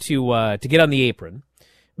out to get on the apron.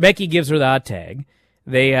 Becky gives her the hot tag.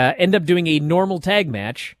 They end up doing a normal tag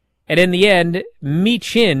match. And in the end, Mi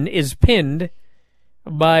Chin is pinned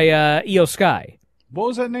by Io Sky. What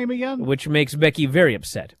was that name again? Which makes Becky very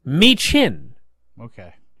upset. Mi Chin.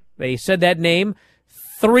 Okay. They said that name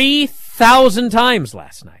 3,000 times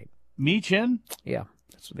last night. Mi Chin? Yeah,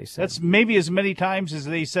 that's what they said. That's maybe as many times as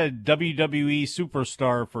they said WWE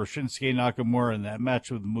superstar for Shinsuke Nakamura in that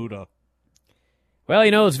match with Muta. Well,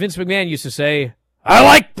 as Vince McMahon used to say, I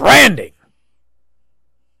like branding.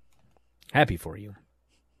 Happy for you.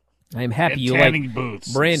 I am happy and you tanning like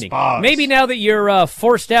boots, branding. spas. Maybe now that you're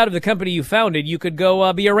forced out of the company you founded, you could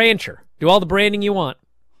go be a rancher. Do all the branding you want.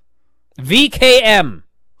 VKM.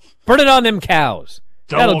 Burn it on them cows.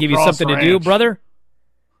 That'll give you something to do, brother.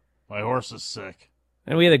 My horse is sick.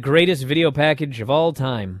 And we had the greatest video package of all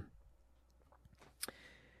time.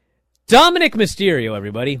 Dominic Mysterio,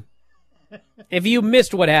 everybody. If you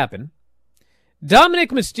missed what happened,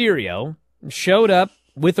 Dominic Mysterio showed up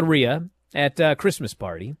with Rhea at a Christmas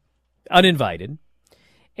party, uninvited,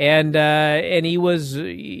 and he was,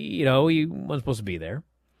 he wasn't supposed to be there,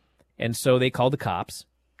 and so they called the cops.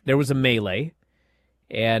 There was a melee,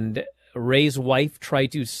 and Ray's wife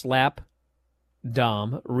tried to slap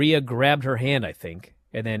Dom. Rhea grabbed her hand, I think,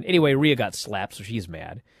 and then anyway, Rhea got slapped, so she's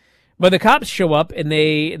mad. But the cops show up and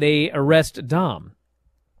they arrest Dom.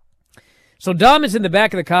 So Dom is in the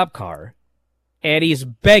back of the cop car, and he's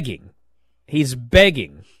begging. He's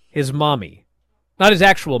begging his mommy. Not his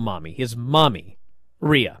actual mommy, his mommy,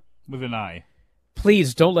 Rhea. With an I.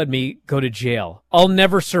 Please don't let me go to jail. I'll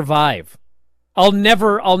never survive. I'll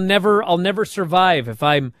never survive if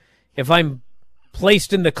I'm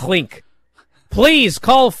placed in the clink. Please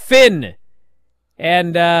call Finn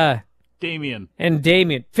and Damien. And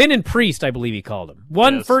Damien. Finn and Priest, I believe he called him.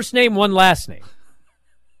 One first name, one last name.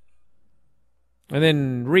 And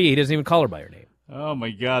then Rhea, he doesn't even call her by her name. Oh,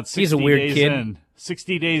 my God. He's a weird days kid. In.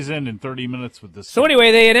 60 days in 30 minutes with this. So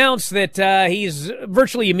anyway, they announced that he's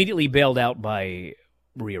virtually immediately bailed out by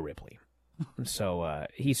Rhea Ripley. So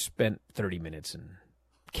he spent 30 minutes in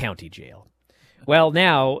county jail. Well,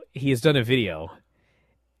 now he has done a video,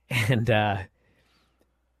 and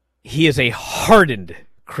he is a hardened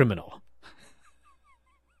criminal.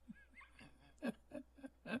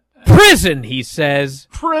 Prison, he says.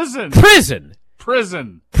 Prison. Prison.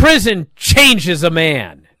 Prison. Prison changes a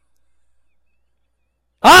man.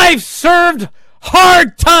 I've served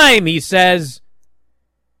hard time, he says.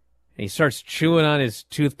 And he starts chewing on his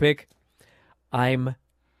toothpick. I'm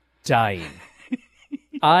dying.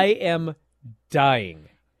 I am dying.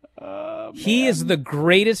 He is the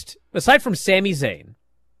greatest, aside from Sami Zayn,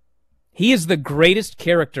 he is the greatest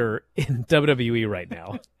character in WWE right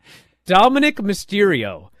now. Dominic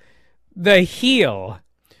Mysterio, the heel,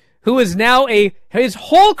 who is now his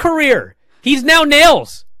whole career, he's now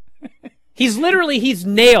nails. He's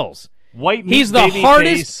nails. White meat, he's the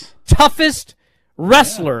hardest, toughest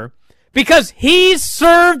wrestler because he's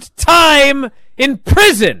served time in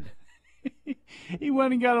prison. He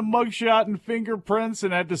went and got a mugshot and fingerprints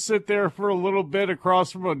and had to sit there for a little bit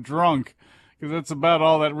across from a drunk because that's about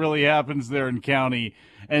all that really happens there in county.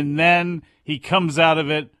 And then he comes out of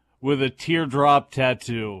it with a teardrop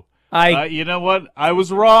tattoo. You know what? I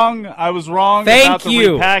was wrong. About the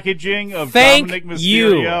repackaging of Dominic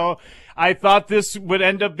Mysterio. I thought this would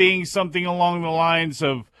end up being something along the lines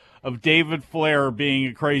of David Flair being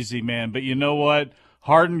a crazy man. But you know what?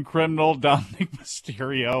 Hardened criminal Dominic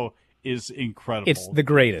Mysterio is incredible. It's the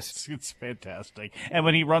greatest. It's fantastic. And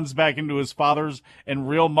when he runs back into his father's and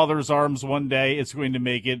real mother's arms one day, it's going to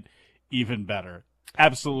make it even better.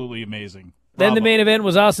 Absolutely amazing. Then the main event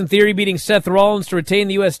was Austin Theory beating Seth Rollins to retain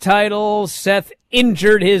the U.S. title. Seth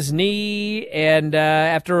injured his knee, and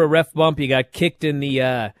after a ref bump, he got kicked in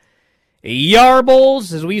the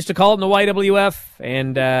yarbles, as we used to call it in the YWF,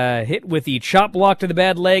 and hit with the chop block to the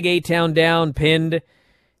bad leg, A-Town down, pinned,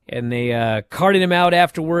 and they carted him out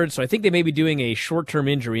afterwards. So I think they may be doing a short-term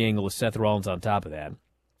injury angle with Seth Rollins on top of that.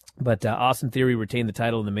 But Austin Theory retained the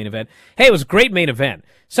title in the main event. Hey, it was a great main event.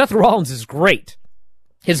 Seth Rollins is great.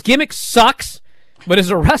 His gimmick sucks, but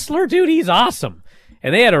as a wrestler, dude, he's awesome.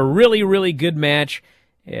 And they had a really, really good match,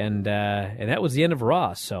 and that was the end of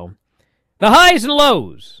Raw. So the highs and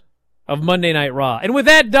lows of Monday Night Raw. And with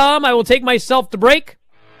that, Dom, I will take myself to break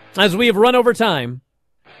as we have run over time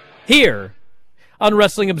here on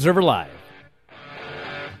Wrestling Observer Live.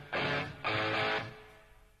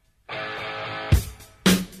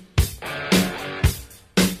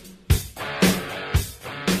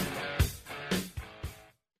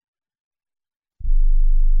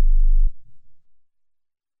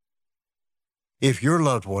 If your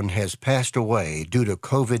loved one has passed away due to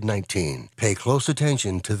COVID-19, pay close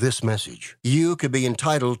attention to this message. You could be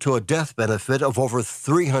entitled to a death benefit of over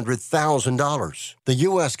 $300,000. The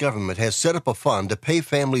U.S. government has set up a fund to pay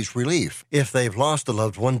families relief if they've lost a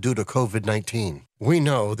loved one due to COVID-19. We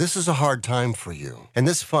know this is a hard time for you, and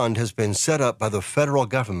this fund has been set up by the federal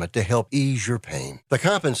government to help ease your pain. The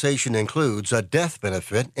compensation includes a death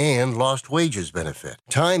benefit and lost wages benefit.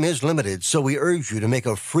 Time is limited, so we urge you to make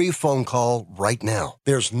a free phone call right now.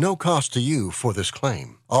 There's no cost to you for this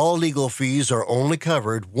claim. All legal fees are only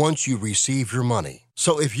covered once you receive your money.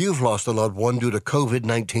 So if you've lost a loved one due to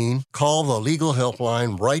COVID-19, call the legal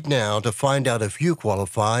helpline right now to find out if you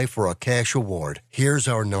qualify for a cash award. Here's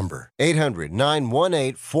our number: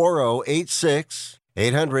 800-918-4086.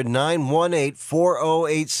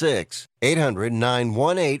 800-918-4086.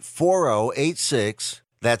 800-918-4086.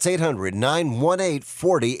 That's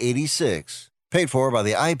 800-918-4086. Paid for by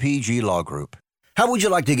the IPG Law Group. How would you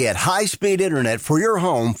like to get high-speed internet for your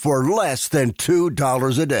home for less than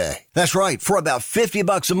 $2 a day? That's right. For about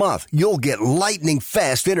 $50 a month, you'll get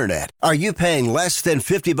lightning-fast internet. Are you paying less than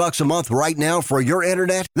 $50 a month right now for your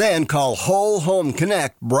internet? Then call Whole Home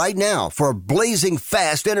Connect right now for blazing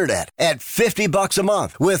fast internet at $50 a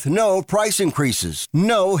month with no price increases,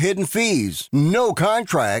 no hidden fees, no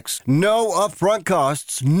contracts, no upfront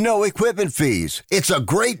costs, no equipment fees. It's a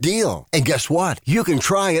great deal. And guess what? You can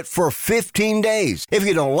try it for 15 days. If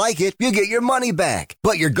you don't like it, you get your money back.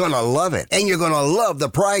 But you're going to love it, and you're going to love the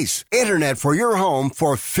price. Internet for your home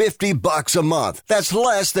for $50 a month. That's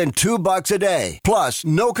less than $2 a day. Plus,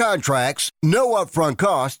 no contracts, no upfront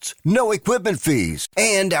costs, no equipment fees,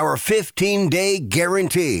 and our 15-day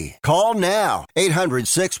guarantee. Call now.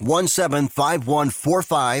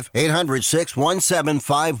 800-617-5145.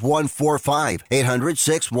 800-617-5145.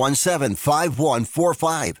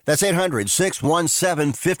 800-617-5145. That's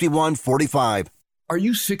 800-617-5145. Are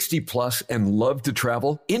you 60 plus and love to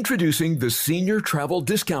travel? Introducing the Senior Travel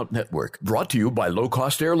Discount Network, brought to you by Low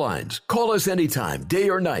Cost Airlines. Call us anytime, day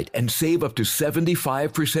or night, and save up to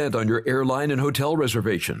 75% on your airline and hotel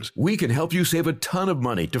reservations. We can help you save a ton of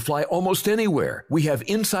money to fly almost anywhere. We have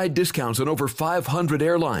inside discounts on over 500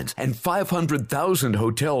 airlines and 500,000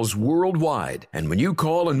 hotels worldwide. And when you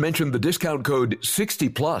call and mention the discount code 60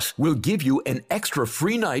 plus, we'll give you an extra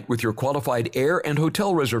free night with your qualified air and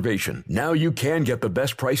hotel reservation. Now you can get the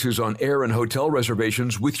best prices on air and hotel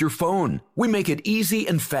reservations with your phone. We make it easy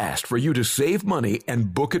and fast for you to save money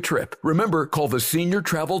and book a trip. Remember, call the Senior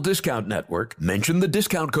Travel Discount Network. Mention the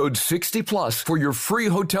discount code 60 plus for your free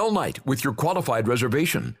hotel night with your qualified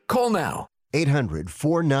reservation. Call now.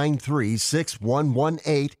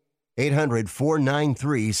 800-493-6118.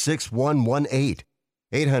 800-493-6118.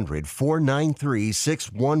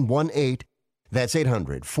 800-493-6118. That's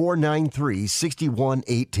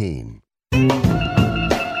 800-493-6118.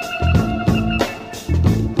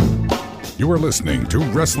 You are listening to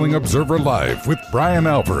Wrestling Observer Live with Bryan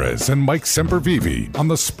Alvarez and Mike Sempervive on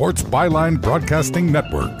the Sports Byline Broadcasting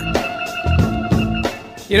Network.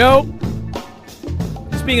 You know,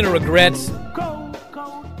 speaking of regrets,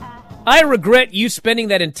 I regret you spending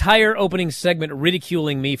that entire opening segment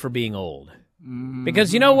ridiculing me for being old.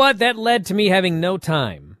 Because you know what? That led to me having no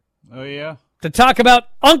time. Oh, yeah? To talk about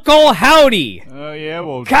Uncle Howdy. Oh, yeah?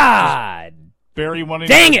 Well, God. Bury one in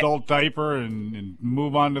Dang an it. adult diaper and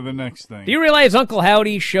move on to the next thing. Do you realize Uncle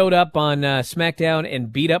Howdy showed up on SmackDown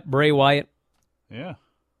and beat up Bray Wyatt? Yeah.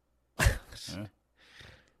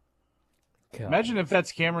 Imagine if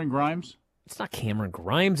that's Cameron Grimes. It's not Cameron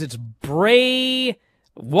Grimes. It's Bray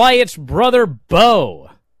Wyatt's brother, Bo.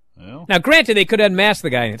 Well. Now, granted, they could unmask the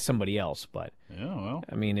guy and it's somebody else, but Yeah, well.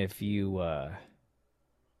 I mean, if you...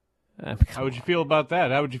 How would you feel about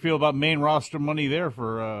that? How would you feel about main roster money there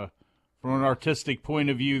for from an artistic point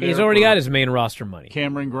of view? There He's already got his main roster money.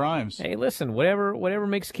 Cameron Grimes. Hey, listen, whatever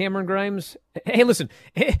makes Cameron Grimes... Hey, listen,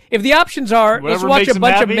 if the options are, Whatever let's watch makes a him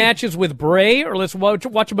bunch of happy. matches with Bray, or let's watch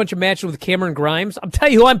a bunch of matches with Cameron Grimes, I'll tell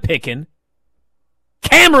you who I'm picking.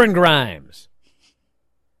 Cameron Grimes.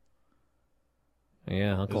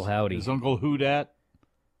 Yeah, Uncle Howdy. Is Uncle Who Dat?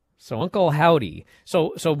 So Uncle Howdy.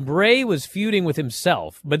 So Bray was feuding with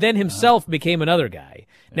himself, but then himself became another guy.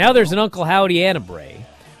 Now there's an Uncle Howdy and a Bray.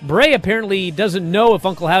 Bray apparently doesn't know if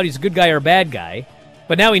Uncle Howdy's a good guy or a bad guy,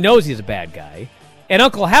 but now he knows he's a bad guy. And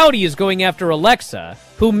Uncle Howdy is going after Alexa,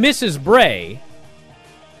 who misses Bray.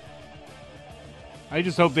 I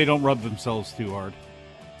just hope they don't rub themselves too hard.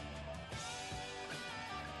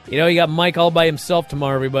 You know, you got Mike all by himself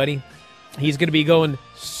tomorrow, everybody. He's going to be going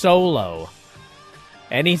solo.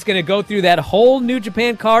 And he's going to go through that whole New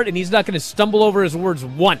Japan card, and he's not going to stumble over his words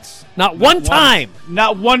once. Not one time.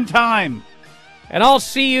 Not one time. And I'll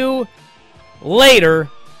see you later.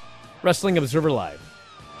 Wrestling Observer Live.